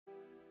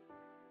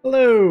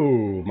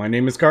Hello, my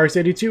name is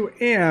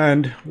Cars82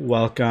 and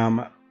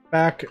welcome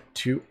back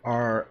to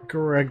our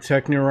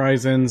GregTech New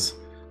Horizons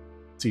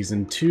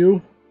Season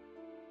 2.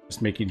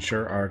 Just making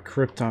sure our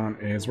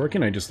Krypton is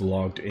working. I just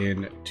logged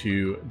in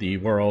to the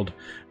world.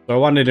 So I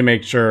wanted to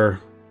make sure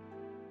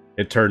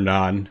it turned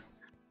on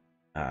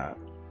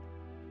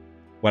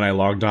when I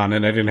logged on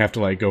and I didn't have to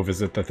like go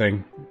visit the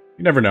thing.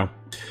 You never know.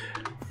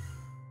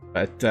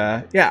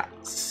 But yeah,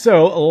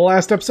 so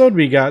last episode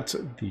we got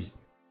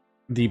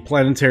the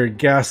planetary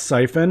gas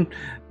siphon.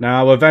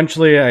 Now,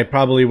 eventually, I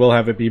probably will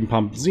have a beam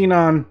pump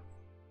xenon,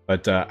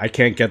 but I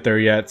can't get there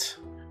yet.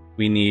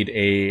 We need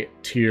a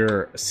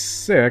tier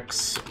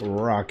 6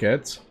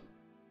 rocket.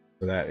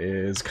 So that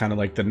is kind of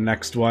like the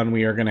next one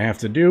we are going to have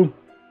to do.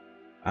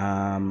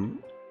 I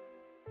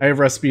have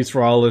recipes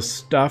for all this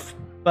stuff,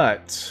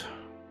 but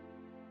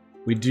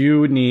we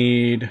do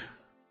need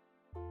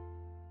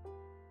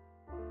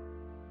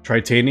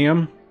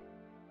titanium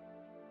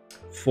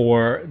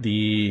for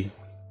the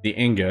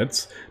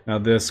ingots. Now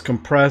this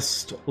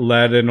compressed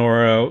lead and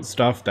oro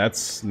stuff,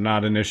 that's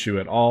not an issue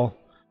at all.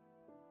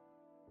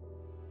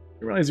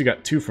 I realize you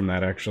got 2 from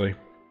that actually.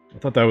 I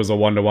thought that was a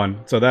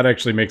 1-to-1, so that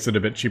actually makes it a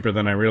bit cheaper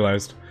than I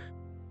realized.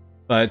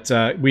 But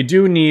we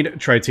do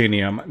need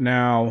titanium.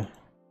 Now,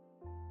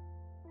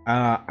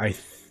 I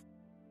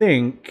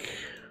think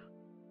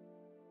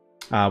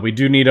we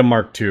do need a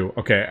Mark II.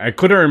 Okay, I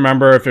couldn't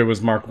remember if it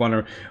was Mark 1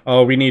 or...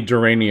 Oh, we need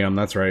duranium,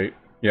 that's right.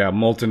 Yeah,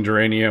 molten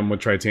duranium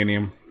with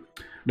titanium.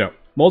 No,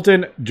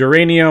 molten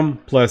duranium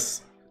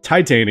plus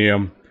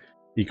titanium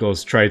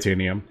equals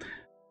tritanium.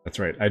 That's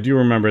right, I do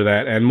remember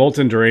that. And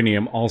molten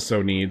duranium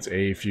also needs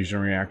a fusion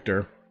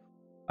reactor.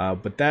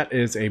 But that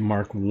is a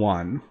Mark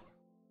 1.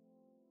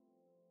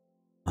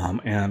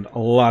 And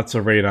lots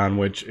of radon,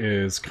 which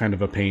is kind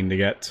of a pain to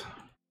get.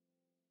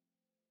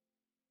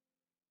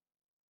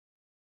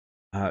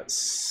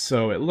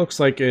 So it looks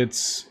like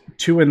it's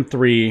 2 and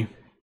 3.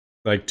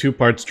 Like 2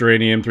 parts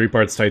duranium, 3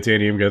 parts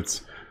titanium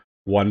gets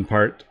 1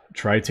 part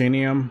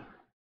tritanium.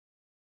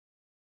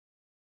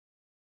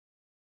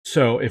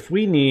 So if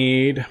we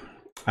need,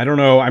 I don't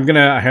know, I'm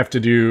gonna have to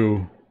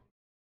do,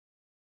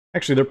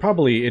 actually it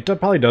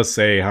probably does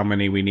say how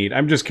many we need.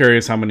 I'm just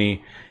curious how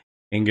many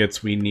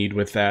ingots we need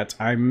with that.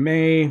 I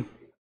may,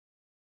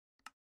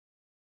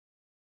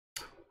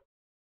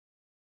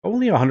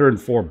 only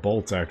 104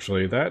 bolts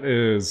actually. That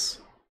is,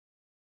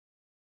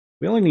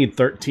 we only need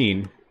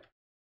 13.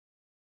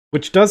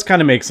 Which does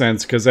kind of make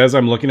sense, because as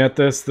I'm looking at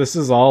this, this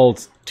is all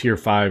tier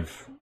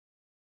 5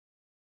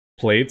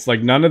 plates.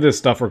 Like, none of this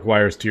stuff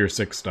requires tier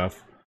 6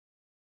 stuff.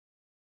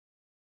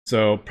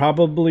 So,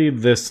 probably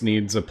this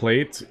needs a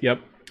plate.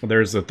 Yep,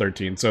 there's the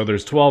 13. So,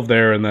 there's 12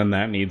 there, and then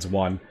that needs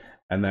 1.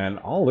 And then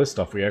all this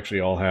stuff we actually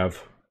all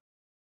have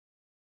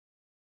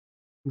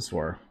use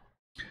for.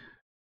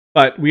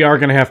 But we are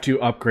going to have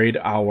to upgrade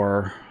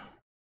our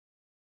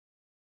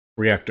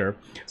reactor.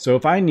 So,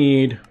 if I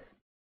need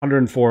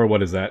 104,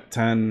 what is that?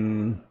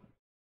 10...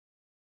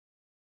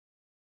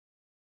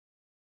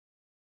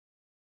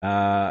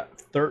 what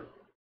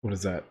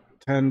is that?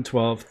 10,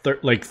 12,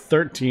 like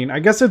 13. I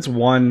guess it's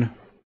 1.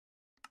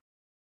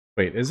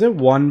 Wait, is it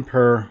 1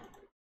 per?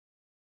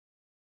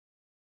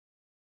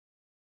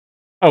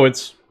 Oh,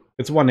 it's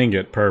 1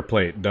 ingot per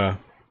plate. Duh.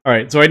 All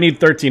right, so I need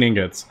 13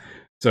 ingots.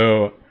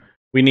 So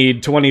we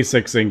need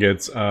 26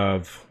 ingots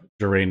of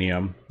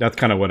uranium. That's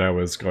kind of what I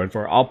was going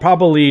for. I'll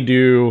probably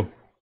do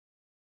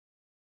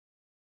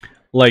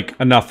like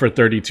enough for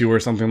 32 or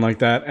something like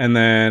that, and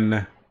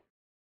then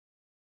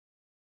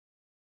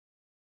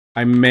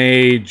I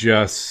may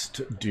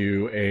just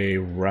do a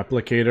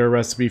replicator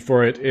recipe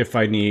for it if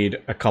I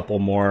need a couple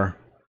more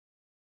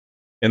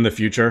in the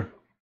future.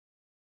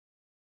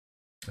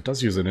 It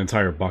does use an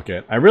entire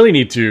bucket. I really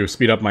need to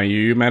speed up my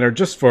UU matter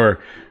just for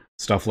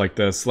stuff like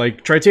this.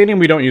 Like, tritanium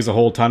we don't use a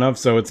whole ton of,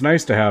 so it's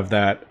nice to have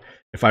that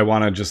if I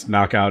want to just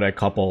knock out a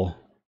couple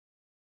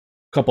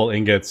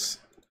ingots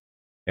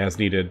as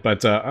needed.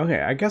 But,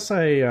 okay, I guess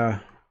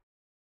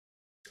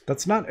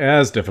that's not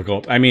as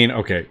difficult. I mean,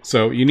 okay,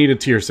 so you need a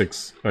tier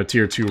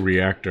 2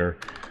 reactor,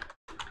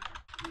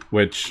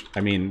 which,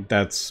 I mean,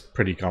 that's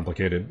pretty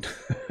complicated.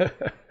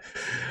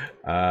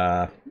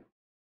 Yeah,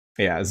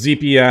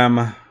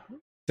 ZPM,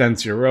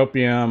 dense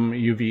europium,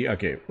 UV,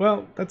 okay,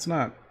 well, that's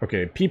not,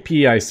 okay,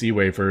 PPIC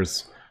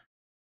wafers.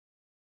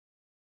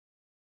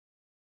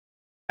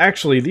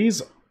 Actually,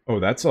 these,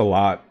 oh, that's a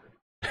lot.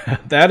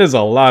 That is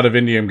a lot of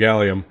indium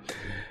gallium.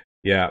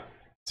 Yeah,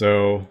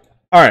 so,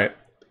 alright.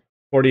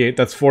 48,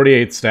 that's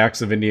 48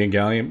 stacks of indium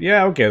gallium.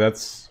 Yeah, okay,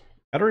 that's...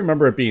 I don't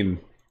remember it being...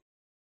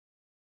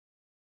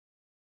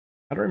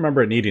 I don't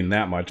remember it needing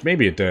that much.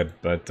 Maybe it did,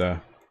 but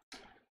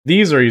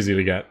these are easy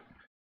to get.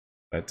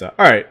 But,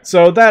 alright,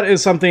 so that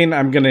is something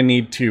I'm going to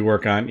need to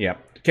work on. Yeah,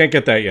 can't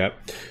get that yet.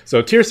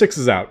 So tier 6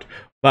 is out.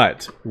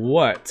 But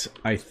what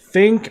I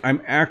think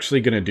I'm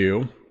actually going to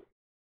do...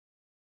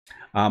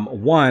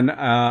 one,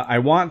 I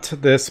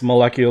want this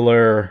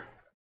molecular...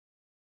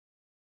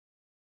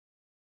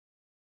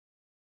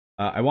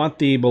 I want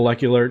the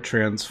molecular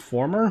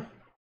transformer.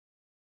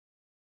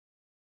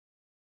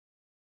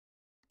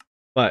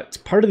 But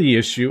part of the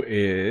issue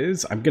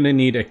is I'm going to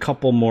need a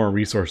couple more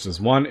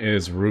resources. One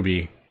is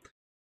ruby,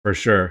 for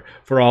sure.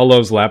 For all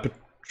those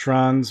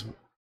lapitrons.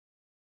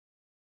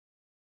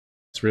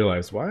 Let's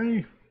realize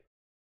why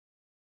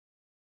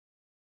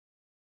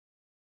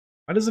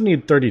does it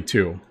need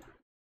 32?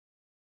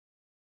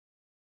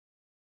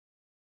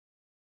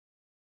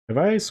 Have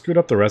I screwed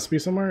up the recipe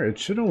somewhere? It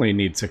should only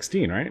need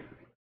 16, right?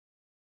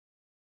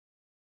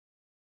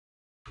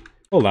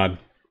 Hold on.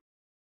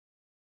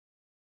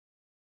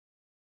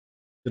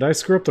 Did I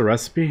screw up the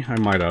recipe? I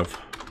might have.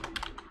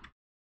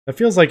 That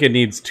feels like it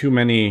needs too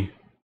many.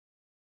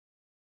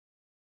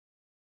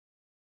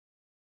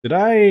 Did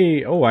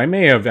I? Oh, I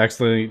may have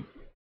actually.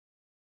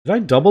 Did I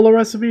double a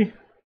recipe?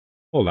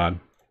 Hold on.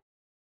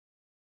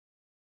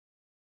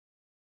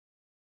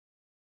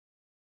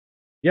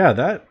 Yeah,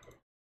 that.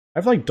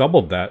 I've like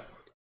doubled that.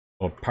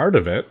 Well, part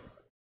of it.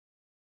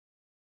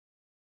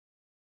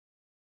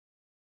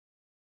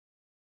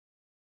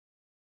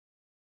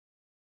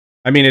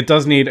 I mean, it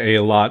does need a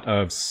lot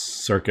of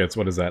circuits.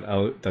 What is that?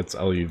 That's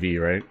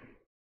LUV, right?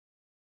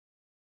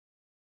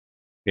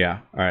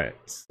 Yeah. All right.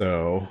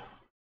 So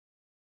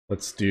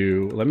let's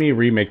do. Let me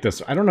remake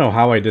this. I don't know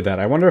how I did that.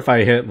 I wonder if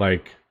I hit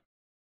like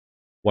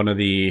one of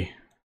the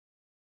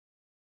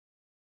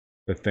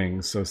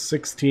things. So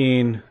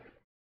 16,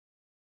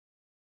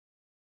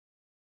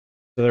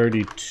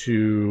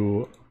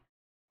 32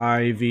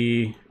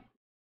 IV,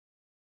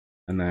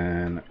 and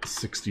then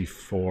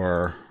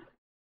 64.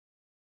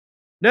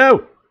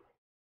 No!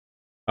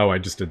 Oh, I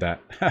just did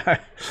that.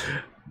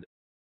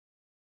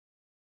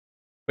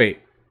 Wait.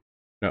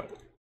 No.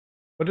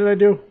 What did I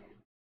do?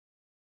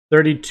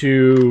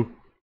 32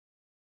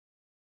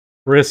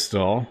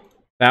 crystal.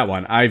 That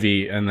one,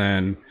 IV, and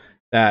then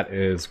that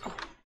is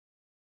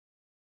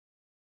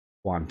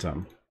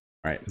quantum.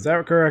 All right, is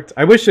that correct?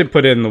 I wish it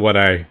put in the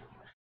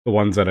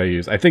ones that I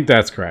use. I think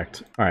that's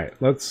correct. All right,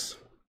 let's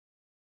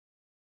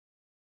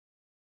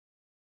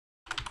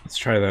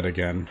try that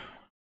again.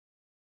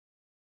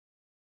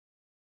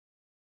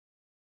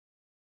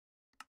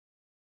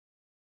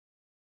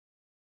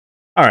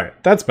 All right,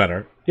 that's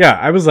better. Yeah,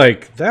 I was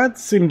like, that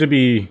seemed to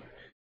be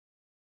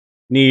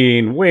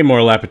needing way more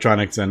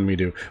Lapitronics than we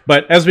do.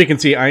 But as we can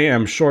see, I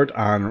am short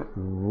on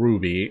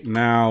ruby.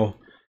 Now,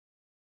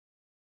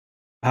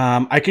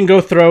 I can go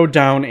throw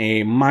down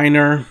a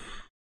miner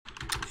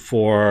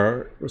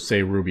for,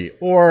 say, ruby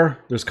ore.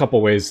 There's a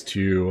couple ways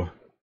to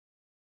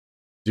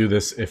do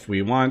this if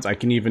we want. I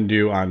can even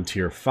do on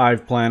tier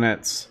 5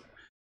 planets.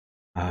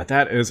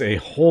 That is a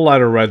whole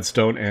lot of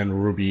redstone,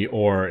 and ruby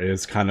ore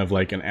is kind of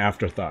like an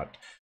afterthought.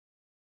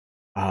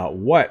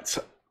 What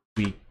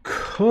we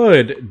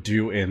could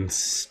do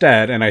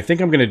instead, and I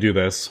think I'm going to do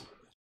this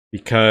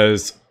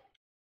because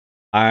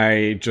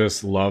I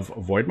just love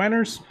void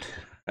miners.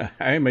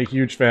 I am a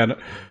huge fan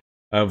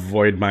of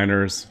void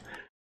miners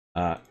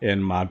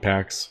in mod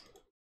packs.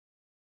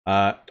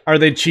 Are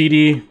they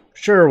cheaty?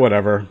 Sure,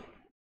 whatever.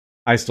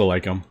 I still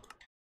like them.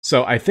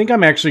 So I think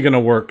I'm actually going to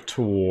work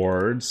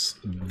towards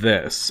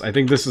this. I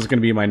think this is going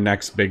to be my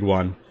next big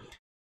one.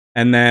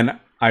 And then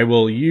I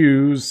will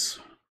use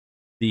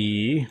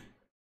the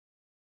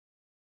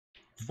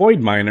void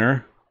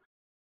miner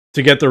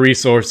to get the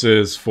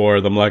resources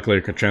for the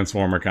molecular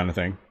transformer kind of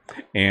thing.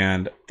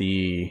 And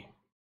the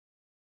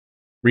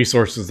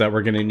resources that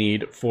we're going to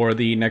need for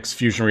the next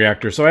fusion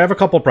reactor. So I have a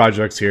couple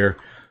projects here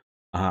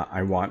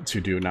I want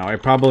to do. Now I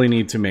probably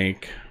need to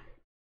make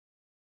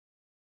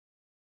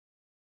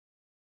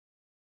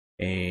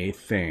a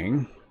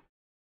thing.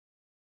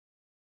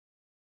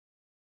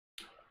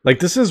 Like,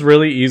 this is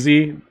really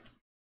easy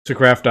to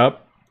craft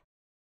up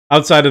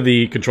outside of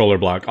the controller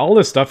block. All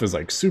this stuff is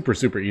like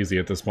super easy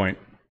at this point.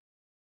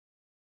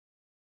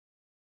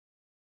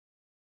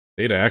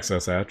 Data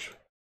access hatch.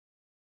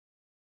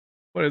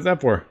 What is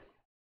that for?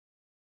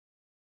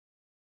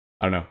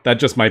 I don't know. That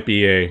just might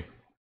be a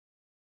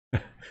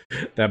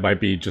that might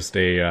be just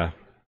a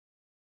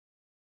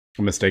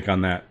mistake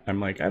on that. I'm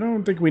like, I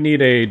don't think we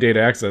need a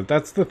data access.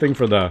 That's the thing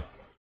for the...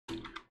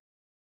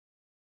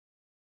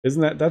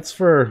 Isn't that... That's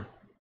for...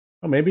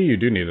 Oh, maybe you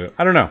do need it.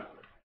 I don't know.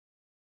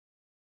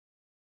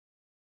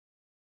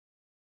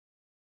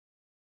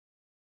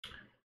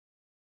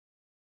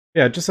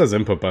 Yeah, it just says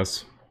input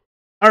bus.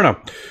 I don't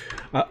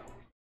know.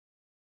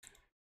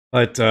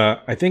 But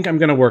I think I'm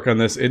going to work on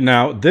this.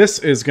 Now, this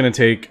is going to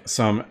take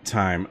some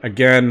time.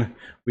 Again,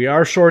 we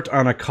are short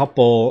on a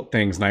couple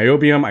things.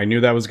 Niobium, I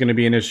knew that was going to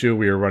be an issue.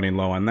 We were running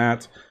low on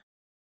that.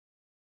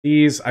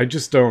 These, I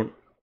just don't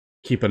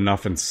keep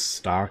enough in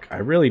stock. I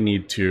really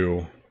need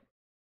to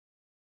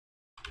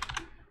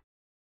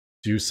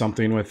do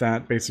something with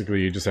that.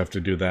 Basically, you just have to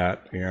do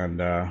that,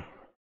 and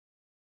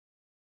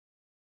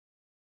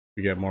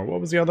you get more.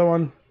 What was the other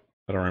one?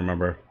 I don't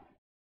remember.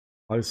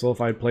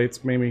 Polysulfide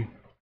plates, maybe?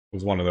 It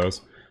was one of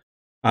those.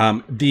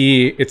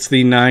 It's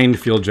the 9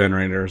 field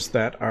generators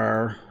that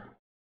are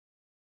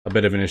a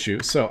bit of an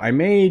issue. So I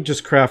may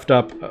just craft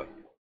up...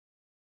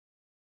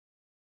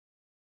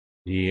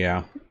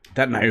 yeah,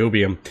 that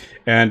niobium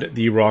and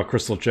the raw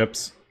crystal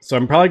chips. So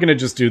I'm probably going to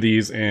just do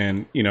these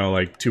in, you know,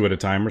 like 2 at a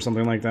time or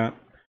something like that.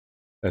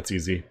 That's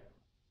easy.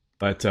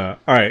 But,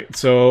 alright,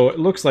 so it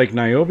looks like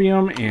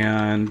niobium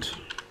and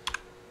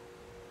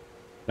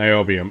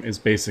niobium is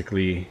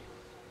basically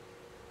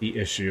the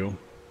issue.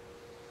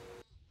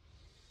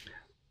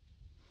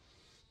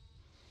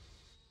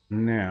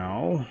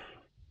 Now,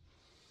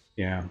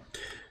 yeah,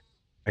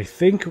 I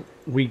think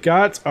we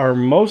got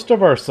most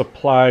of our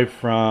supply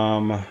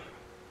from, I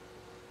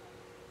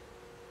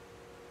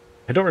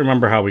don't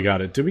remember how we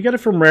got it. Did we get it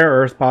from rare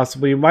earth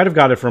possibly? We might have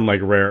got it from like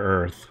rare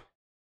earth.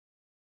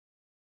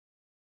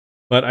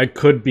 But I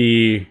could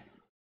be,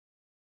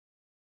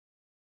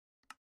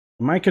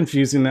 am I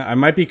confusing that? I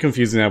might be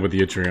confusing that with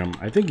yttrium.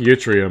 I think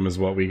yttrium is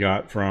what we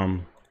got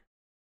from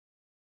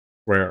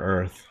rare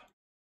earth.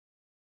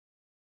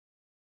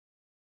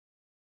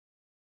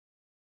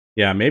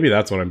 Yeah, maybe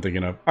that's what I'm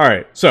thinking of.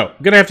 Alright, so,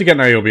 I'm gonna have to get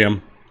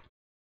niobium.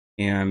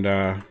 And,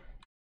 yeah,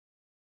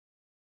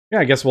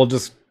 I guess we'll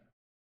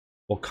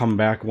come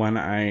back when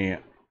I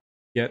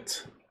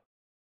get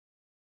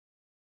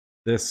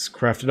this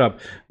crafted up.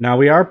 Now,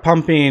 we are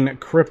pumping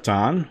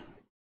krypton.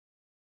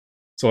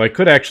 So I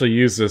could actually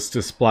use this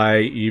to supply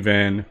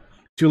even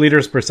 2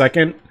 liters per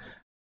second.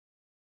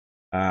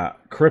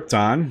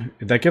 Krypton,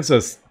 that gives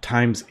us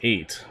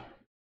 ×8.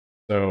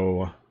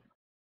 So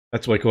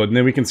that's really cool. And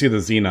then we can see the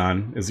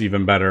xenon is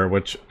even better,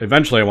 which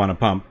eventually I want to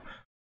pump.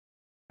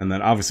 And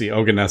then obviously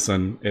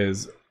oganesson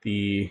is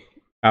the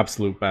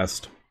absolute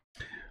best.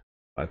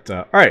 But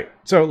alright,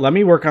 so let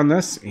me work on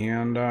this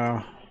and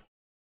I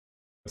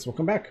guess we'll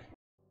come back.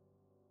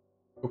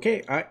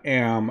 Okay, I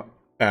am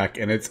back,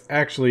 and it's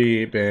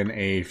actually been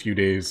a few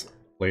days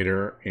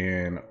later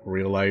in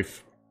real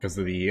life because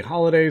of the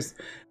holidays.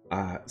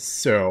 I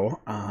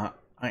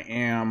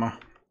am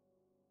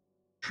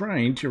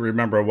trying to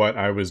remember what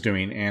I was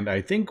doing, and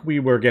I think we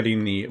were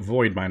getting the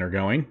void miner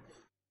going,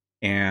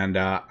 and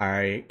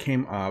I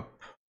came up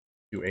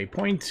to a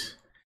point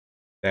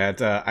that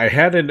I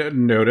hadn't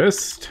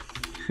noticed,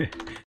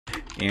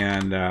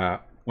 and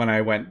when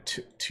I went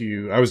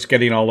I was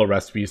getting all the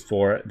recipes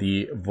for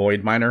the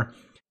void miner,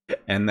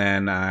 and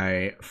then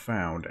I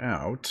found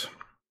out,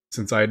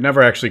 since I had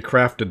never actually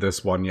crafted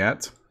this one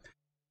yet,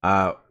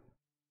 we're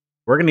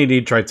going to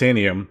need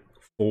titanium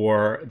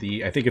for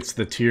the, I think it's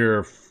the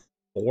tier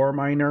 4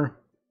 miner.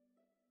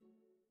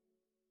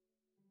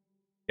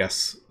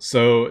 Yes,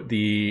 so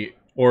the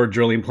ore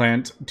drilling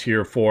plant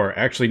tier 4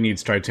 actually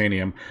needs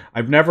titanium.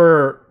 I've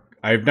never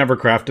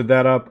crafted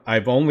that up. I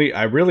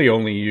really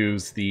only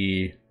use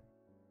the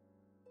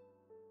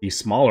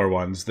smaller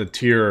ones, the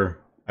tier.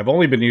 I've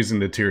only been using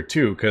the tier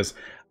 2 because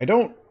I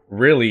don't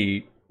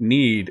really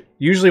need,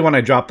 usually when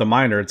I drop the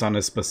miner it's on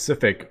a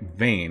specific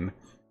vein,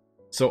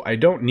 so I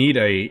don't need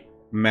a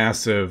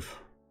massive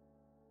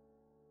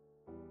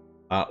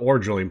ore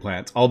drilling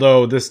plant.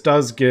 Although this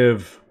does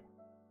give,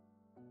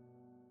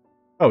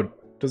 oh,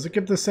 does it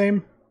give the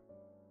same?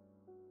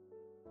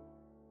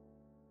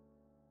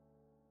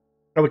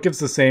 Oh, it gives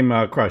the same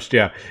crushed,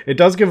 yeah. It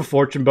does give a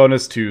fortune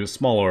bonus to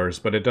small ores,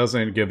 but it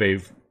doesn't give a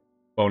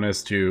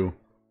bonus to,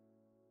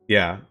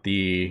 yeah,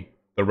 the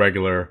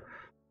regular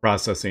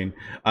processing.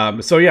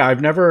 So yeah,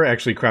 I've never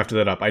actually crafted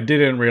that up. I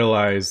didn't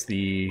realize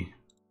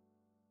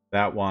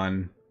that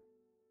one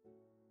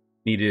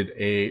needed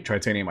a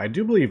titanium. I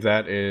do believe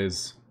that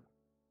is,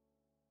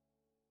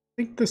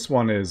 I think this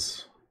one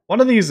is,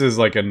 one of these is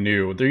like a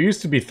new, there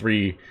used to be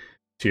 3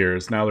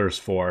 tiers, now there's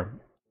 4.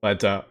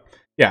 But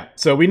yeah,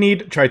 so we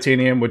need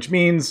titanium, which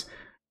means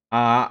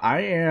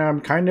I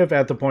am kind of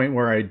at the point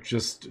where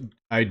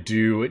I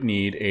do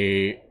need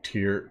a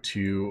tier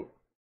 2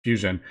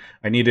 fusion.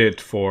 I need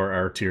it for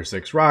our tier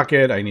 6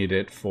 rocket. I need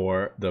it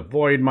for the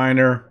void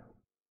miner.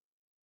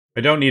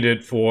 I don't need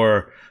it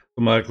for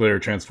the molecular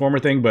transformer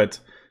thing, but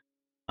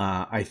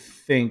I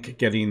think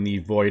getting the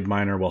void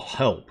miner will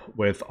help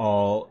with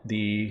all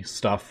the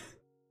stuff,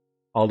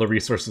 all the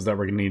resources that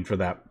we're going to need for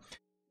that.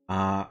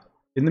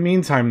 In the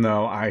meantime,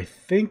 though, I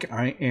think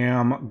I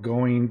am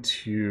going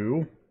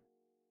to...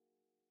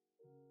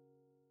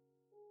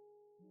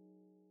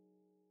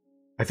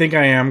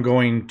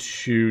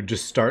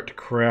 just start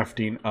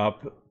crafting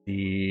up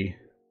the...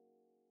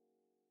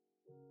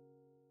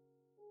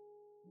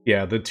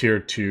 yeah, the tier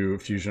 2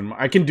 fusion.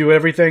 I can do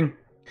everything.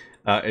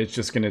 It's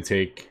just going to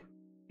take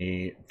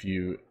a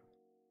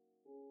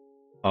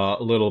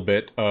little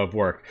bit of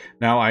work.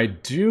 Now, I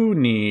do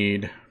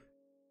need...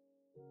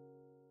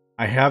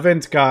 I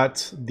haven't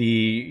got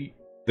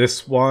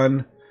this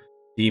one,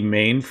 the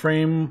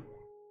mainframe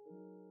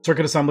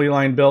circuit assembly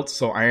line built,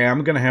 so I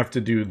am going to have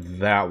to do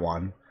that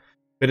one.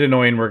 Bit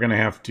annoying, we're going to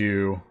have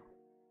to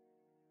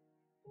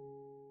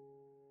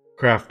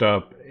craft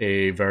up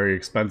a very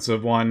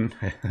expensive one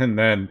and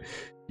then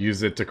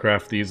use it to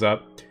craft these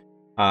up.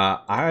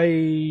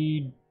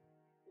 I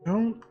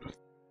don't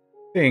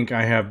think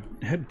I have...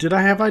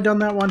 have I done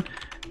that one?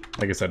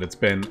 Like I said, it's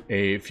been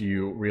a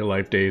few real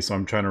life days, so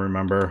I'm trying to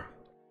remember.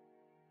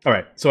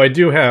 Alright, so I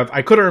do have...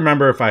 I couldn't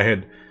remember if I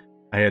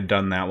had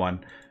done that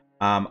one.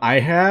 I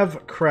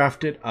have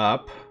crafted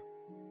up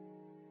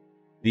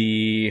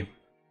the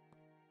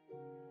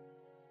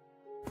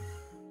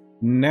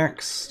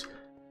next,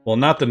 well,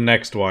 not the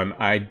next one.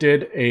 I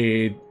did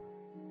a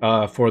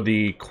for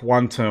the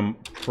quantum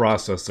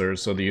processor,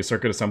 so the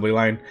circuit assembly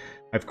line.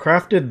 I've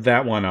crafted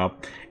that one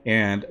up,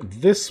 and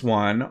this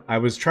one I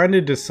was trying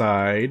to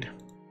decide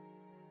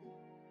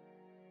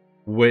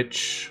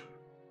which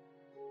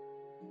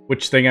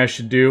thing I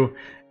should do,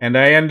 and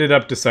I ended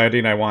up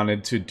deciding I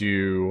wanted to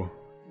do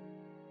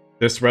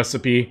this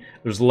recipe.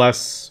 There's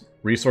less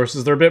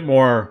resources. They're a bit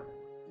more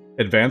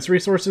advanced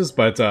resources,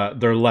 but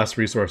they're less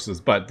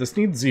resources. But this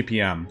needs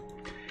ZPM.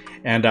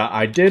 And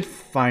I did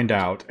find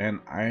out, and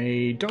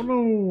I don't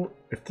know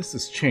if this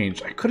has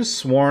changed. I could have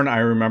sworn I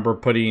remember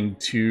putting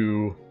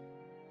 2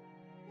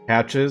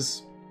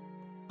 hatches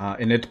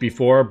in it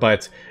before,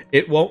 but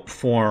it won't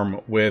form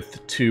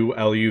with 2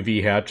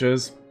 LUV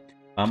hatches.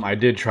 I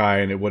did try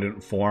and it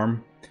wouldn't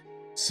form.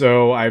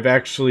 So I've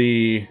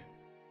actually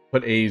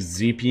put a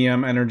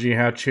ZPM energy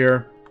hatch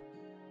here,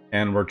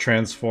 and we're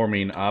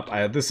transforming up.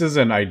 This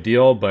isn't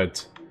ideal,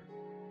 but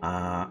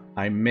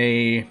I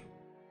may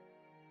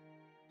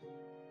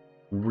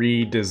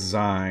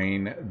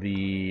redesign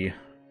the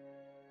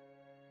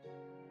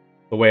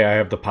way I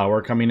have the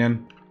power coming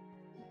in.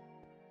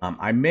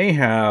 I may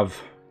have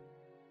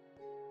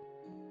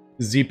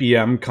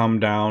ZPM come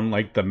down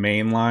like the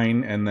main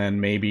line, and then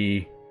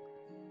maybe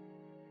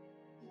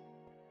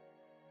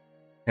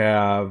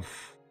have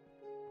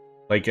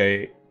like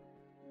a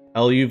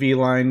LUV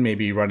line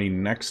maybe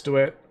running next to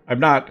it. I'm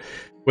not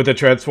with the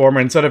transformer.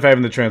 Instead of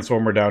having the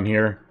transformer down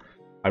here,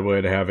 I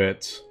would have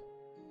it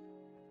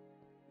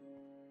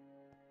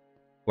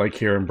like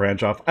here and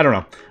branch off. I don't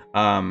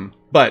know.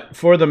 But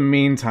for the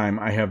meantime,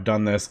 I have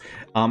done this.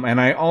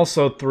 And I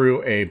also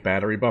threw a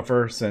battery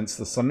buffer, since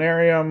the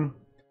Sonarium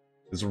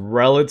is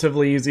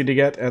relatively easy to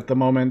get at the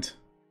moment.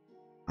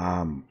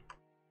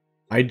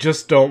 I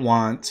just don't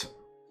want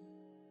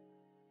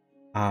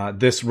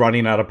this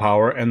running out of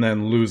power and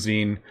then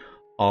losing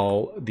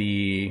all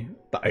the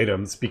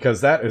items,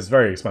 because that is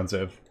very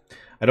expensive.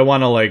 I don't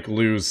want to like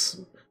lose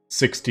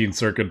 16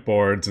 circuit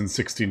boards and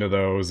 16 of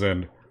those,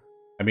 and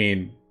I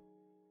mean,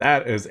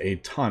 that is a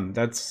ton.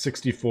 That's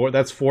 64.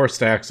 That's 4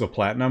 stacks of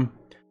platinum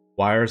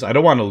wires. I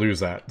don't want to lose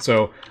that.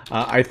 So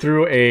I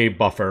threw a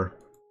buffer,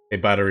 a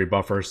battery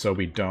buffer, so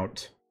we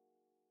don't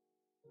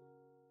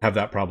have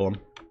that problem.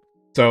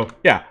 So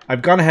yeah,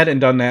 I've gone ahead and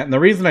done that. And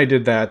the reason I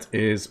did that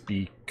is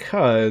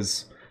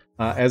because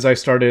as I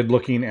started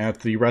looking at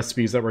the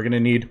recipes that we're going to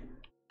need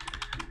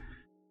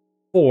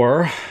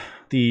for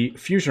the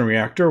fusion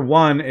reactor,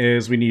 one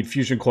is we need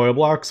fusion coil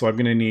blocks. So I'm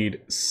going to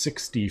need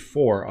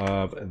 64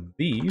 of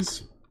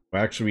these.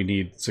 Well, actually, we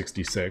need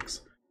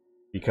 66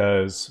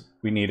 because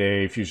we need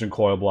a fusion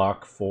coil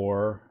block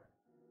for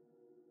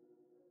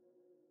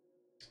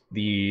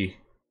the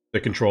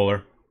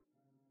controller.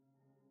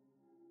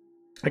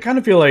 I kind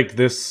of feel like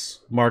this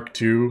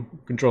Mark II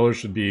controller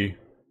should be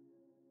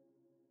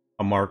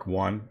a Mark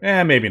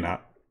I. Maybe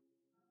not.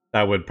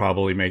 That would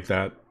probably make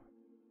that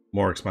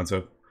more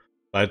expensive.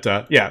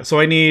 But yeah,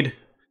 so I need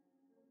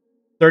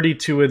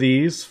 32 of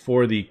these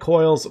for the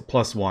coils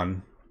plus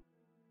 1.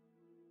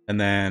 And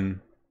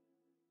then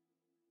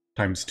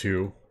times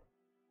 2.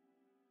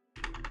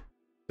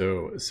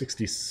 So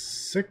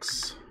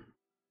 66.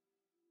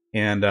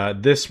 And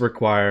this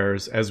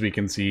requires, as we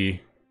can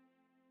see,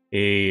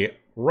 a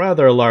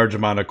rather large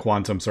amount of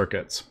quantum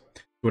circuits.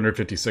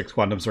 256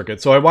 quantum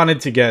circuits. So I wanted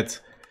to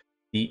get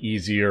the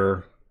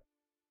easier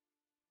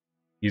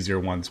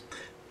ones.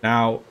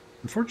 Now,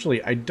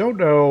 unfortunately, I don't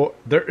know.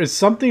 There is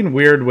something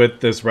weird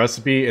with this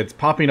recipe. It's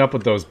popping up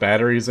with those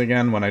batteries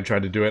again when I try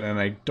to do it, and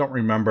I don't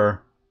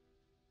remember.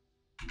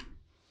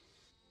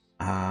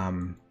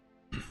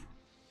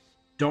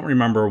 Don't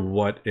remember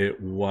what it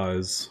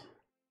was,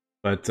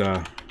 but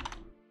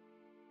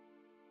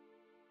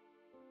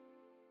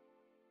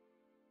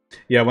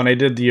yeah, when I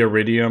did the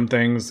iridium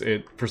things,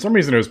 for some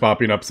reason it was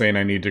popping up saying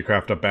I need to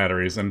craft up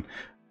batteries, and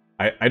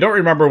I don't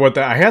remember what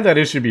that. I had that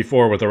issue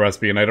before with the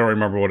recipe, and I don't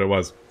remember what it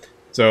was.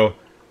 So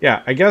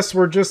yeah, I guess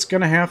we're just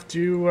gonna have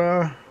to.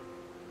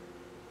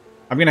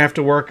 I'm gonna have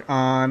to work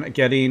on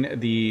getting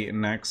the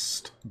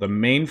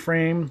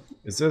mainframe.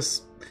 Is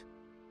this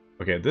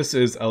okay? This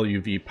is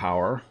LUV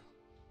power.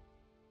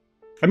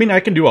 I mean,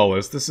 I can do all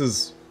this. This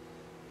is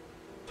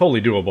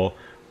totally doable,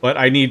 but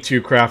I need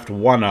to craft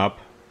one up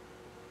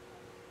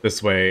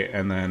this way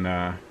and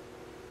then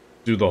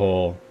do the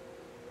whole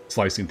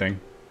slicing thing.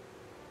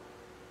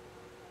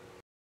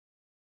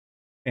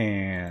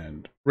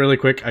 And really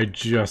quick, I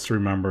just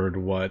remembered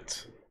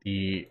what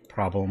the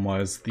problem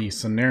was. The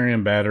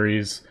Sonarium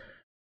batteries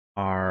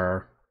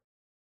are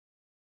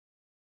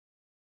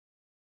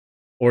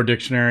or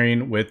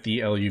dictionarying with the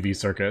LUV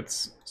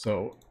circuits,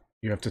 so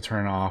you have to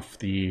turn off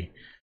the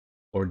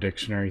or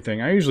dictionary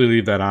thing. I usually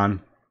leave that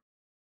on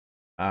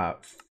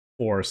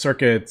for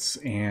circuits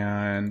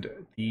and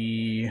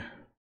the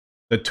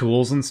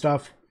tools and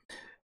stuff.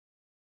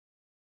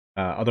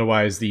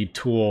 Otherwise, the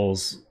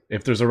tools,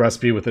 if there's a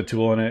recipe with a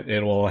tool in it,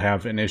 it will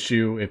have an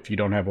issue if you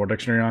don't have or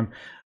dictionary on.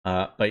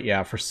 But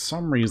yeah, for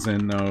some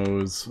reason,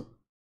 those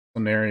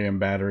Sonarium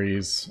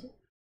batteries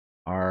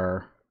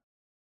our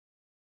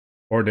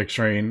ore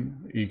dictionary,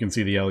 you can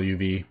see the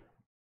LUV.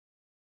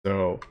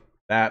 So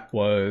that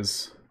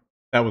was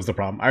the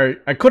problem.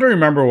 I couldn't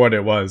remember what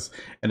it was,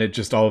 and it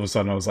just all of a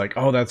sudden I was like,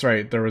 oh, that's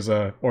right, there was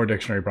a ore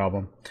dictionary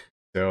problem.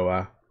 So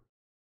if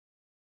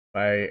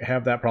I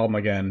have that problem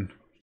again,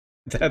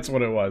 that's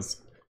what it was.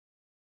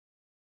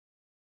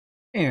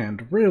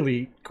 And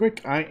really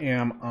quick, I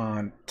am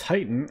on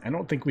Titan. I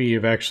don't think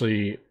we've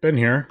actually been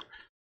here.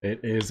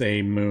 It is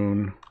a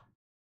moon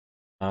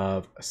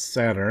of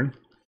Saturn,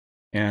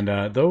 and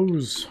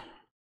those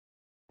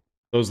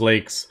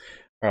lakes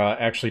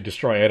actually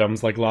destroy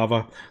items like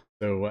lava,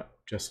 so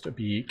just to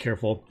be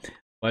careful.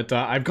 But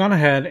I've gone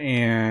ahead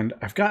and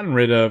I've gotten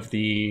rid of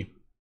the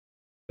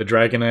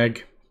dragon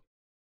egg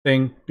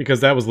thing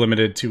because that was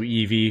limited to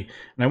EV,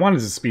 and I wanted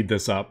to speed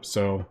this up.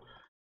 So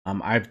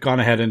I've gone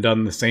ahead and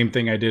done the same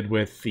thing I did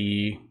with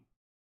the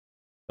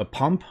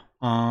pump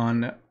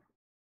on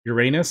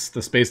Uranus,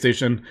 the space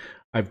station.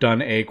 I've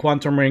done a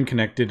quantum ring,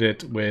 connected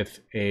it with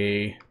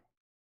a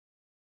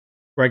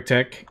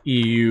GregTech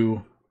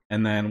EU,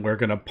 and then we're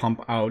going to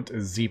pump out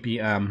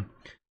ZPM.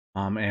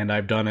 And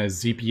I've done a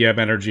ZPM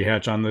energy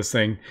hatch on this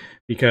thing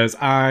because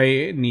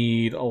I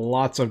need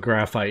lots of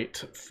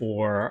graphite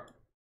for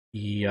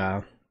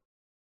the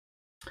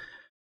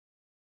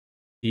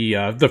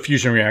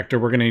fusion reactor.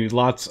 We're going to need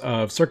lots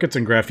of circuits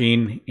and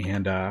graphene,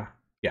 and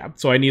yeah,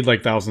 so I need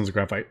like thousands of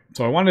graphite.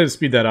 So I wanted to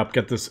speed that up,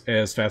 get this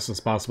as fast as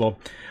possible.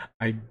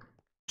 I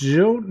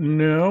don't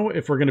know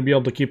if we're going to be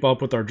able to keep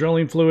up with our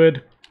drilling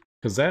fluid,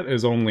 because that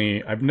is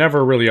only, I've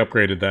never really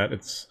upgraded that.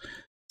 It's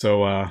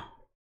so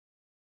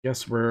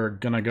guess we're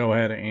gonna go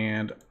ahead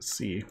and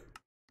see.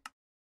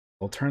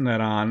 We'll turn that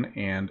on,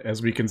 and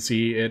as we can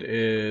see, it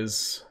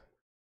is,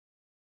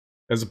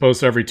 as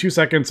opposed to every 2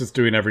 seconds, it's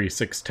doing every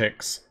 6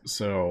 ticks.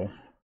 So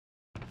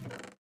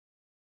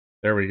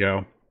there we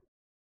go.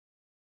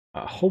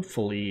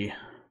 Hopefully,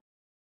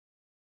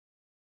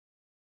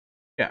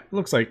 yeah, it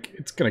looks like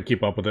it's gonna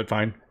keep up with it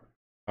fine.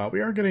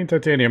 We are getting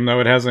titanium, though.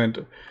 It hasn't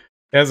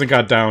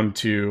got down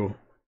to,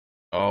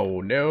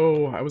 oh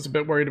no, I was a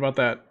bit worried about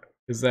that.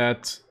 Is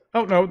that,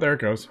 oh no, there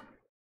it goes.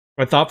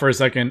 I thought for a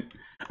second,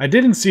 I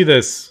didn't see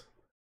this.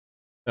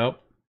 Oh,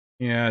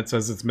 yeah, it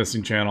says it's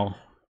missing channel.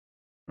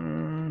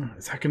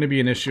 Is that going to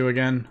be an issue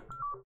again?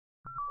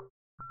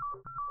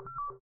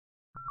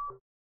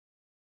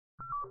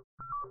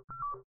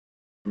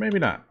 Maybe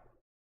not.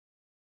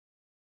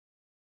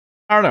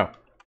 I don't know.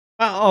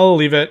 I'll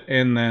leave it,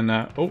 and then,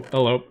 oh,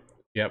 hello.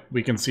 Yep,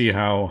 we can see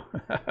how,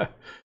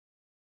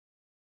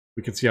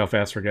 we can see how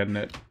fast we're getting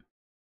it.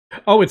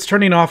 Oh, it's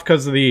turning off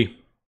because of the,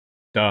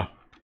 duh.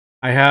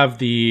 I have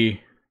the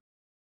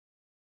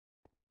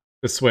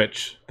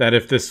switch that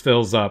if this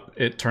fills up,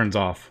 it turns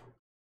off.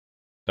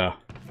 Duh.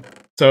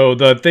 So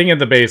the thing at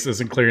the base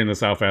isn't clearing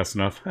this out fast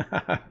enough.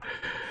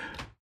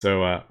 So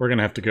we're going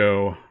to have to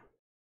go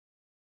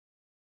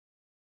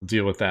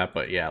deal with that.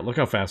 But yeah, look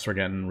how fast we're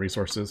getting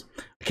resources.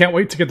 I can't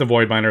wait to get the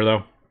Void Miner,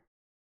 though.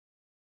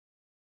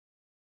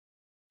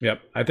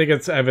 Yep, I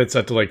think I have it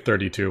set to like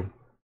 32.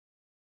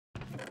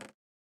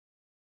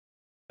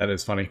 That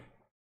is funny.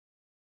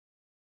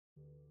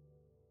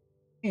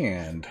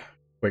 And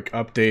quick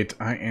update,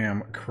 I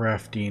am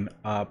crafting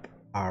up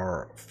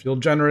our fuel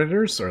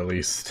generators, or at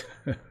least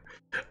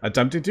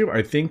attempting to.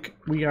 I think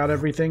we got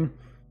everything.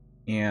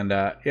 And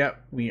yeah,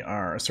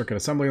 our circuit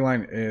assembly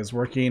line is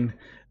working.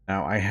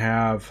 Now I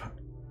have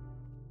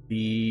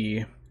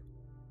the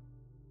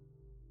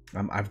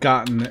I've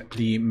gotten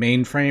the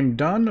mainframe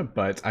done,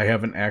 but I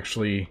haven't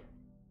actually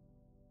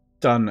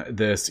done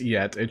this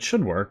yet. It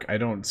should work. I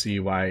don't see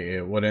why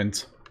it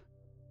wouldn't.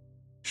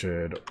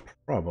 Should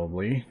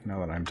probably, now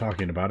that I'm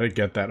talking about it,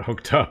 get that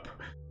hooked up.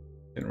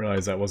 Didn't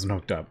realize that wasn't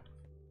hooked up.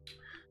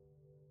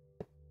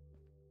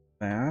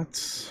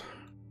 That.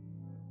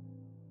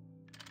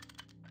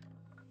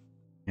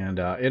 And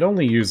it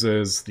only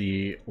uses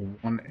the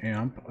 1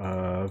 amp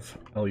of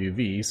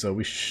LUV, so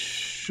we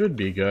should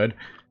be good.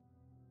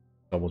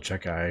 Double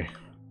check I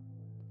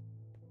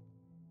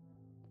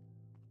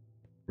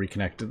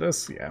reconnected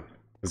this, yeah,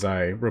 because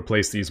I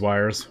replaced these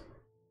wires.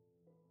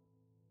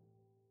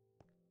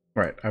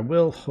 Alright, I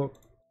will hook,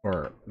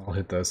 or I'll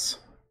hit this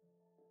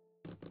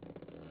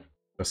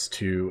just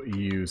to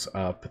use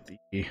up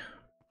the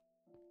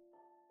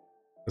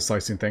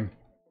slicing thing.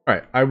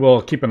 Alright, I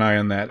will keep an eye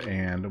on that,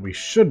 and we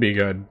should be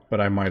good, but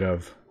I might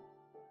have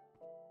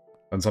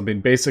done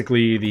something.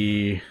 Basically,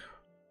 the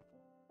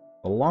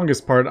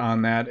longest part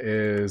on that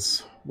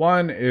is,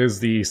 one is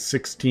the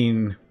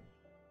 16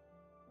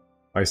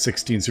 by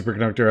 16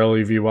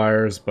 superconductor LEV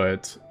wires,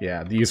 but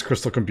yeah, these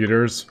crystal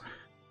computers,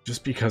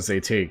 just because they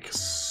take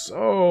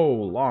so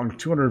long,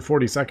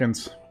 240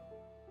 seconds.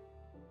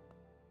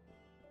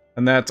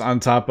 And that's on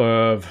top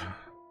of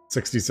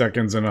 60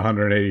 seconds and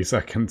 180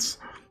 seconds.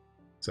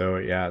 So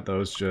yeah,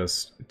 those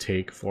just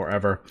take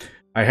forever.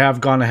 I have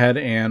gone ahead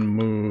and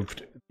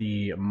moved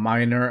the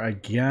miner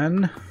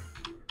again.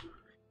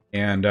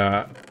 And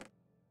I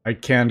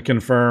can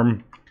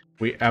confirm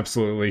we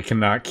absolutely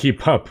cannot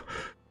keep up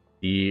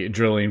the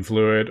drilling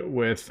fluid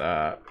with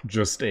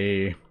just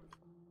a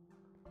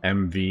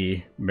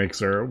MV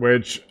mixer,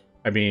 which,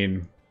 I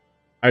mean,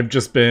 I've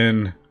just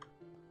been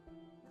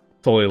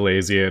totally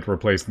lazy at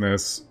replacing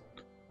this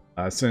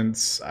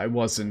since I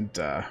wasn't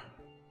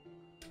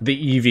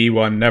the EV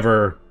one.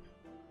 Never,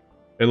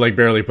 it like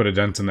barely put a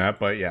dent in that,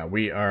 but yeah,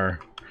 we are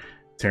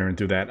tearing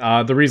through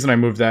that. The reason I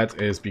moved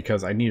that is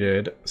because I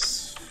needed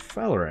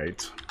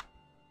sphalerite.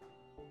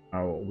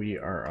 Oh, we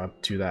are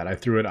up to that. I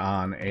threw it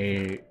on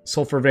a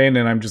sulfur vein,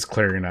 and I'm just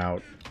clearing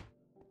out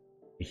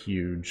a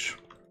huge,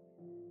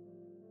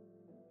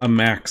 a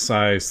max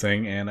size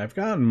thing, and I've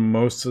gotten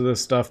most of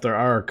this stuff. There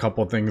are a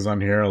couple things on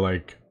here,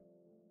 like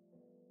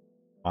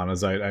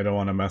monazite I don't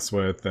want to mess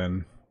with,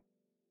 and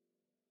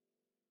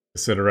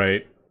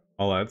siderite,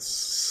 all that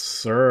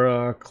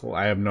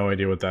I have no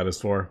idea what that is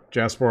for.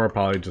 Jasper,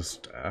 probably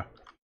just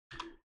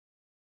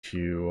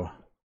to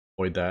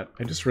avoid that.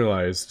 I just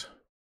realized,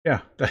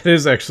 yeah, that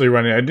is actually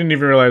running. I didn't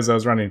even realize I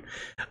was running.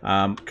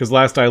 Because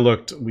last I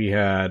looked, we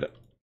had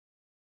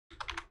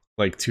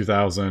like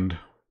 2,000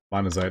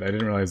 monazite. I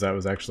didn't realize that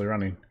was actually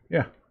running.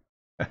 Yeah.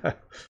 Kind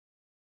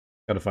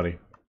of funny.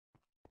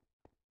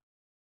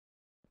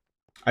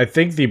 I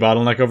think the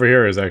bottleneck over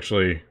here is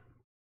actually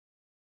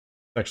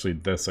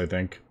this, I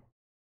think.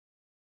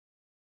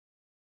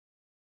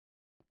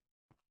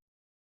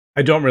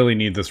 I don't really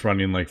need this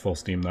running like full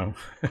steam though.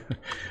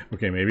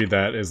 Okay, maybe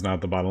that is not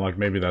the bottleneck.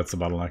 Maybe that's the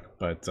bottleneck,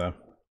 but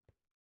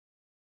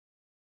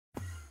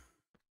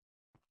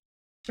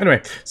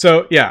anyway,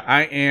 so yeah,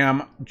 I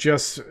am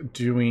just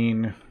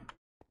doing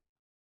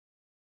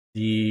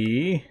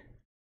the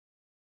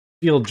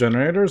field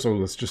generators. So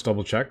let's just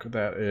double check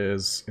that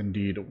is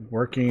indeed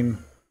working.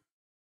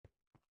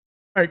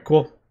 All right,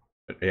 cool.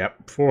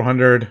 Yep,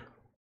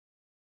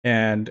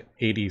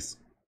 480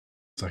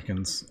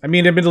 seconds. I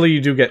mean, admittedly, you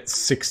do get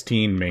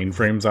 16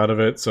 mainframes out of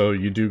it, so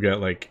you do get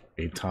like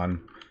a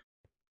ton.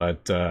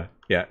 But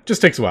yeah, it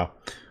just takes a while.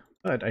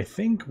 But I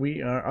think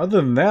we are,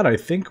 other than that, I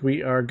think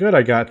we are good.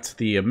 I got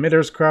the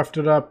emitters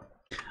crafted up.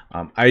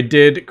 I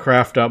did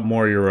craft up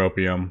more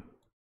europium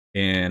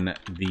in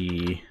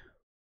the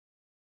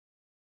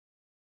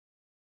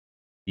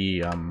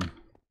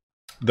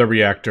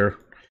reactor.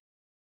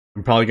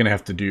 I'm probably going to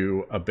have to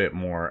do a bit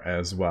more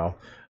as well.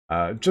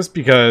 Just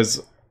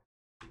because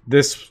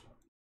this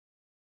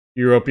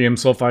europium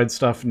sulfide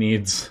stuff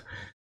needs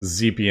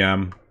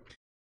ZPM,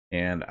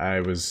 and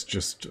I was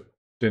just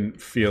didn't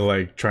feel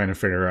like trying to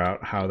figure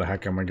out how the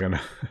heck am I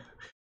gonna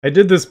I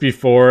did this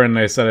before and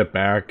I set it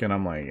back and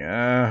I'm like,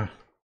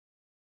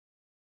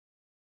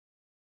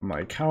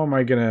 how am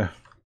I gonna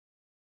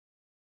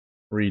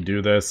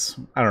redo this?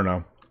 I don't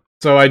know.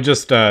 So I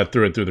just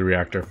threw it through the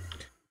reactor.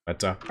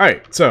 But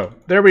alright, so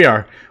there we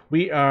are.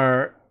 We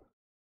are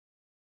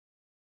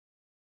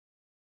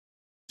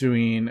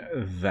doing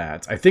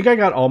that. I think I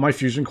got all my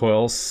fusion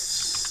coils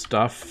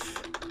stuff.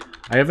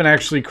 I haven't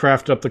actually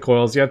crafted up the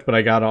coils yet, but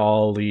I got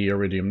all the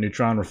iridium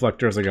neutron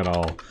reflectors. I got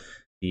all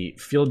the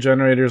field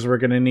generators we're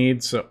going to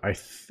need, so I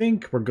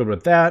think we're good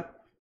with that.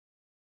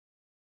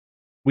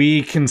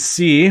 We can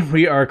see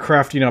we are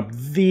crafting up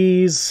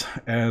these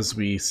as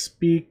we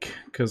speak,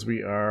 because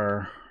we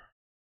are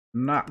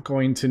not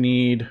going to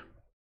need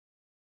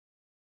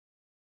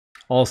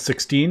all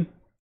 16.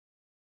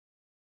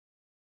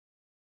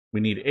 We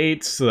need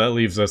 8, so that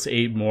leaves us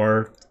 8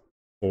 more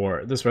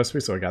for this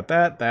recipe. So I got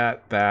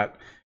that,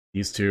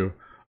 these two.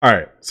 All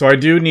right, so I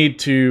do need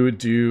to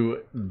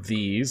do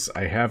these.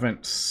 I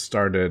haven't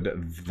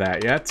started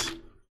that yet.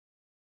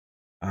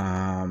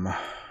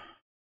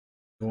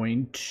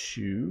 Going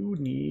to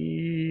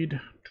need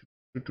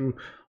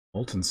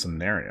molten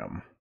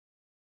samarium.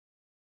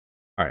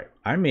 All right,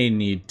 I may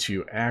need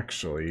to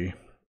actually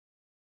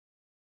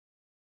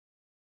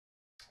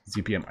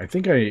ZPM. I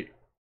think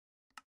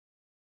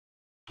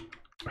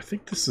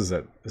this is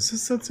it. Is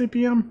this at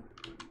ZPM?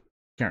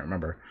 Can't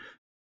remember.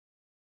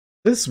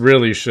 This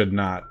really should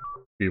not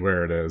be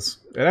where it is.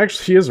 It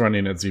actually is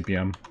running at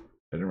ZPM. I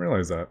didn't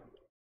realize that.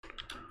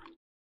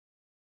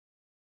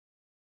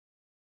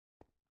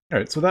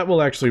 Alright, so that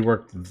will actually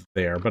work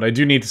there, but I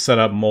do need to set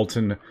up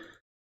molten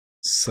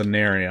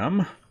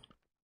samarium.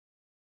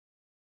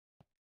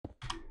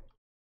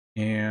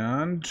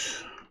 And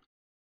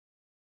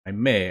I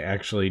may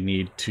actually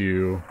need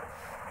to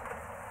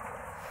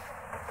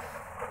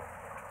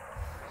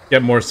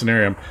get more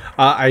samarium.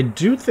 I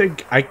do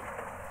think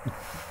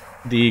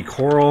the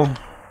coral...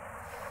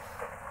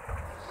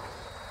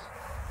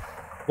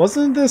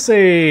 Wasn't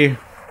that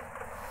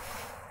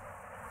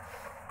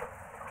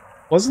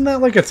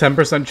like a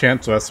 10%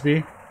 chance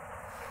recipe?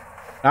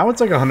 Now it's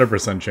like a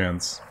 100%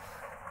 chance.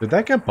 Did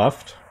that get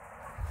buffed?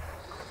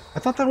 I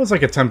thought that was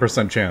like a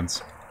 10%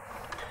 chance.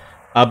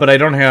 But I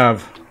don't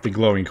have the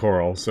glowing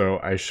coral, so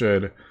I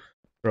should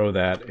throw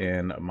that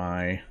in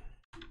my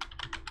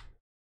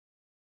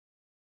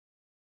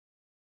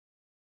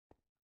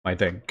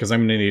thing, because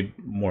I'm gonna need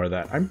more of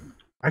that.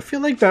 I feel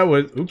like that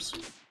was, oops.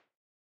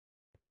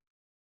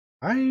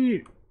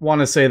 I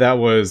want to say that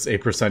was a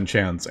 %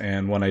 chance,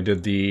 and when I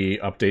did the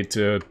update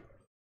to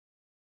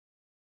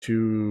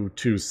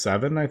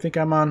 227, I think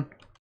I'm on.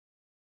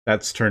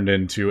 That's turned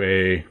into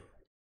a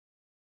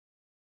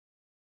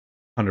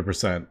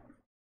 100%.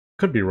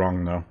 Could be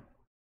wrong, though.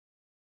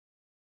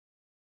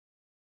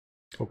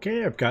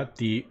 Okay, I've got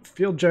the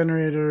field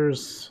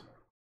generators,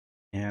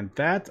 and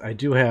that I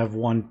do have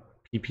one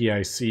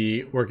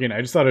PPIC working. I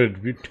just thought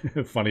it would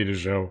be funny to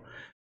show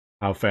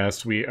how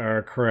fast we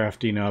are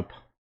crafting up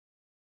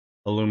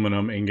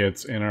aluminum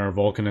ingots in our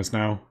Vulcanus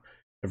now.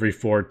 Every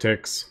 4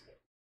 ticks.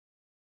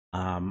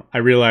 I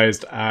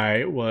realized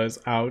I was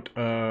out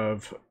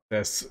of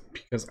this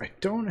because I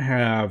don't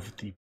have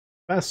the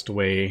best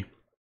way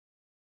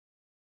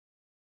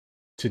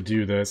to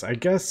do this. I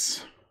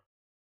guess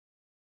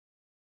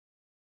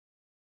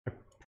I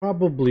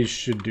probably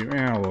should do...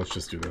 well, let's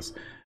just do this.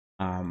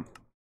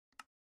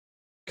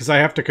 Because I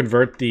have to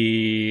convert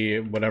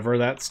the whatever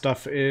that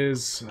stuff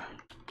is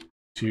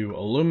to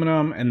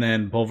aluminum and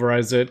then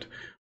pulverize it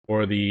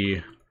for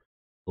the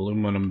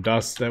aluminum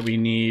dust that we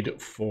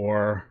need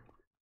for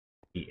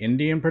the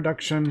indium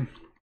production,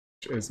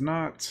 which is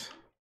not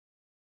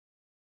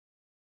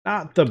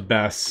the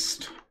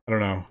best. I don't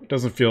know. It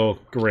doesn't feel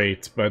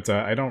great, but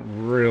I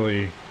don't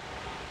really,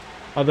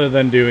 other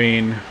than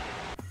doing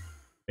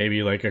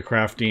maybe like a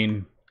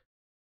crafting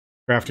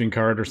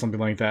card or something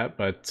like that.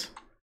 But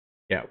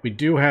yeah, we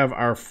do have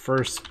our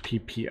first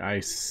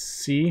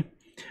PPIC.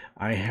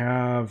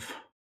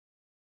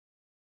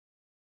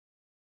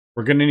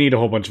 We're going to need a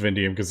whole bunch of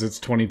indium because it's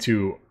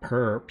 22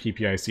 per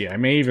PPIC. I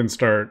may even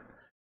start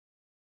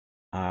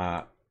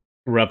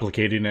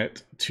replicating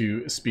it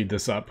to speed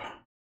this up.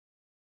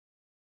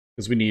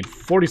 Because we need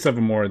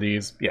 47 more of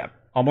these. Yeah,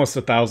 almost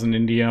 1,000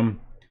 indium.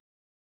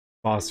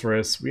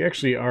 Phosphorus. We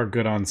actually are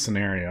good on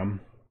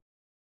Cenarium.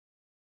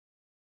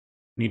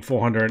 Need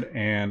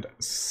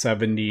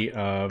 470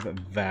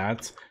 of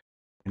that.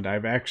 And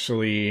I've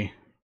actually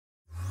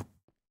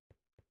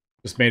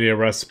just made a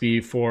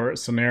recipe for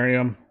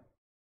Cenarium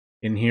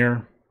in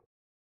here.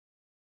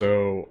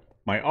 So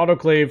my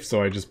autoclave,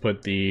 so I just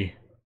put the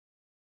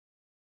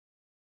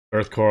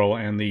earth coral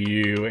and the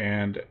U,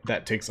 and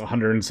that takes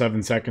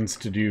 107 seconds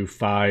to do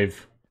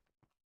 5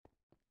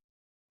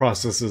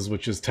 processes,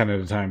 which is 10 at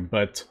a time.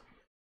 But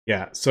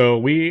yeah, so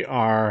we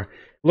are,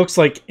 looks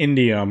like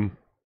indium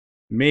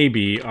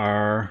maybe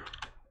our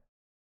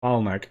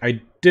bottleneck.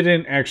 I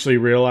didn't actually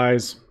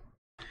realize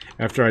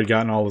after I'd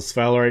gotten all this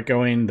sphalerite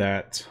going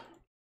that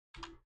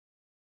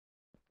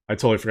I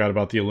totally forgot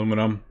about the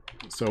aluminum,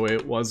 so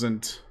it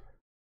wasn't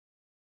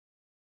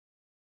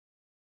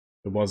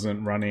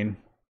running.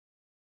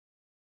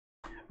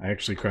 I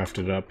actually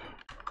crafted up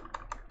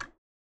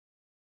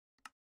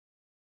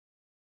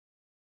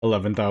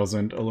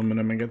 11,000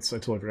 aluminum ingots. I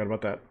totally forgot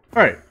about that.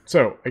 All right,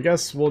 so I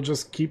guess we'll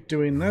just keep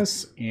doing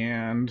this,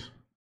 and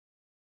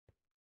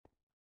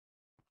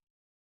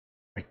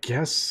I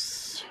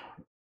guess...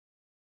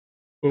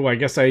 oh, I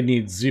guess I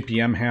need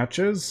ZPM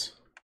hatches.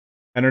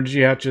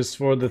 Energy hatches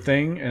for the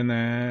thing, and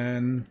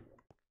then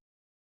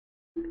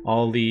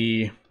all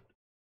the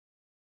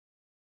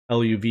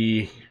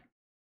LUV,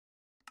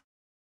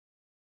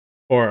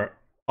 or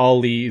all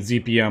the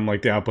ZPM,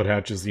 like the output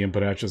hatches, the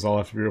input hatches, all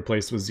have to be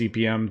replaced with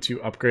ZPM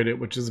to upgrade it,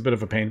 which is a bit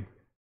of a pain.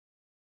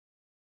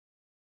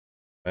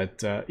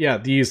 But yeah,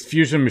 these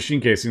fusion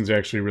machine casings are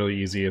actually really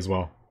easy as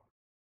well.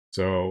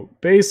 So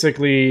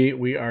basically,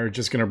 we are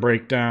just going to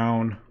break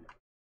down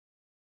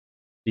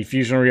the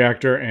fusion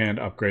reactor and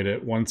upgrade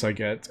it once I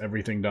get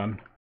everything done.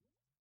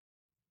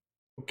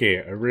 Okay,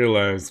 I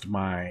realized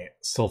my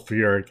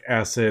sulfuric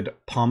acid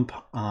pump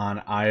on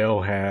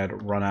IO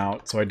had run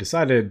out, so I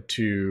decided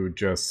to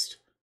just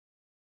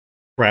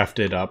craft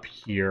it up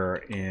here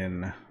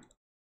in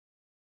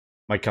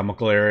my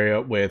chemical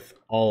area with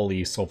all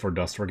the sulfur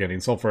dust we're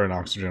getting. Sulfur and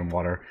oxygen and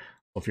water.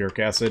 Sulfuric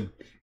acid.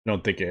 I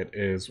don't think it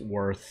is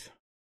worth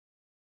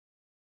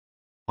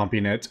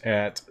pumping it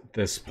at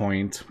this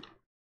point.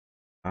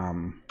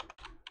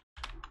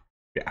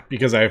 Yeah,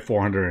 because I have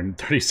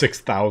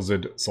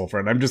 436,000 sulfur,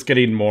 and I'm just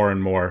getting more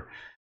and more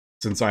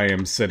since I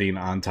am sitting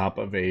on top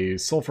of a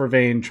sulfur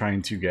vein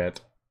trying to get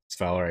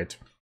sphalerite.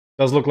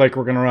 Does look like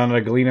we're going to run out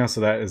of galena,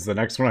 so that is the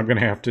next one I'm going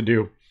to have to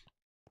do.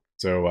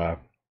 So,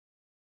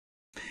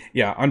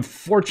 yeah,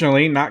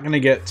 unfortunately, not going to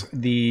get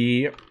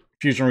the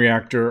fusion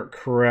reactor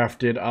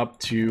crafted up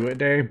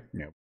today. You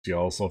know, see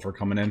all the sulfur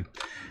coming in.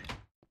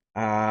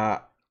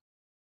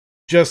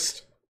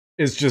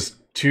 Is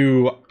just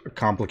too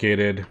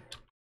complicated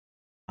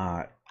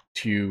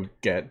to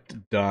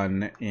get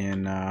done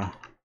in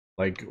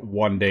like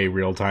 1 day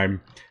real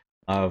time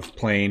of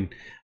playing.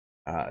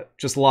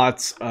 Just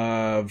lots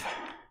of...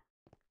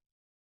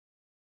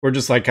 we're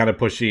just like kind of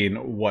pushing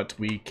what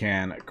we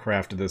can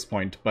craft at this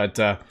point. But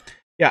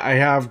yeah, I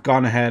have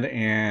gone ahead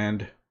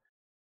and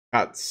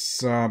got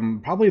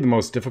some, probably the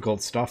most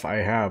difficult stuff I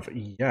have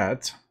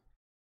yet.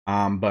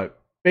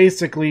 But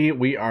basically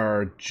we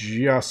are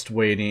just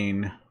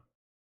waiting,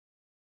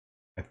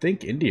 I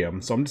think,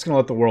 indium. So I'm just going to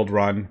let the world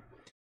run,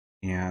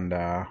 and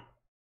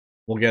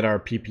we'll get our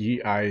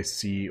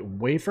PPIC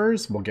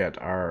wafers. We'll get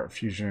our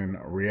fusion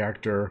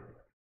reactor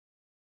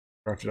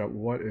Crafted out.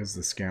 What is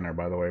the scanner,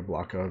 by the way?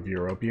 Block of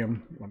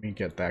europium. Let me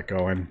get that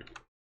going.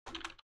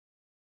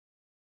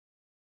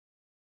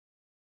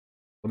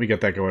 Let me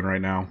get that going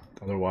right now.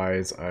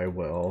 Otherwise, I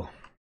will.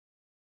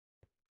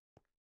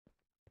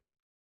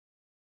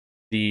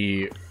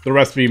 The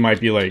recipe might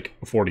be like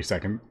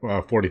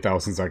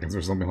 40,000 seconds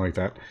or something like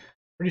that.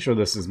 Pretty sure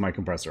this is my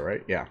compressor,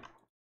 right? Yeah.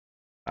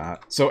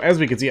 So as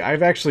we can see,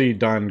 I've actually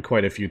done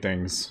quite a few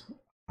things.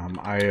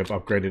 I have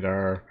upgraded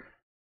our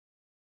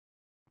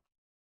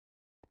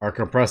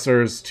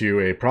compressors to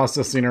a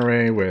processing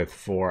array with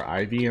 4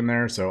 IV in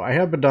there. So I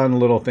have done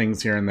little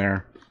things here and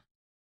there.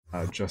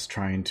 Just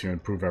trying to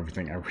improve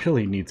everything. I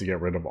really need to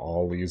get rid of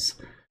all these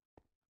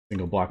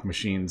single block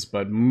machines,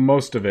 but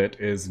most of it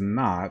is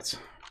not.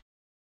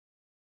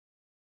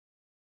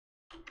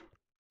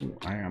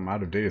 I am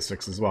out of data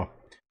sticks as well.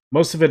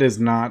 Most of it is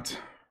not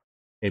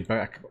a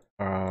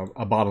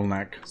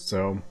bottleneck,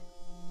 so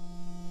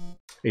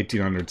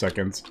 1800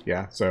 seconds.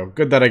 Yeah, so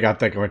good that I got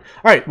that going.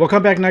 All right, we'll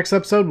come back next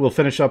episode. We'll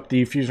finish up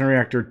the Fusion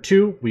Reactor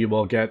 2. We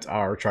will get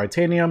our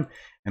Tritanium,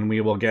 and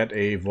we will get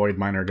a Void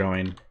Miner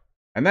going.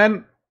 And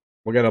then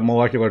we'll get a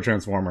Molecular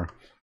Transformer.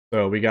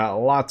 So we got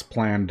lots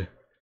planned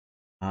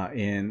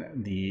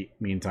in the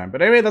meantime.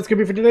 But anyway, that's going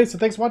to be for today, so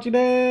thanks for watching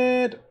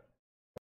it!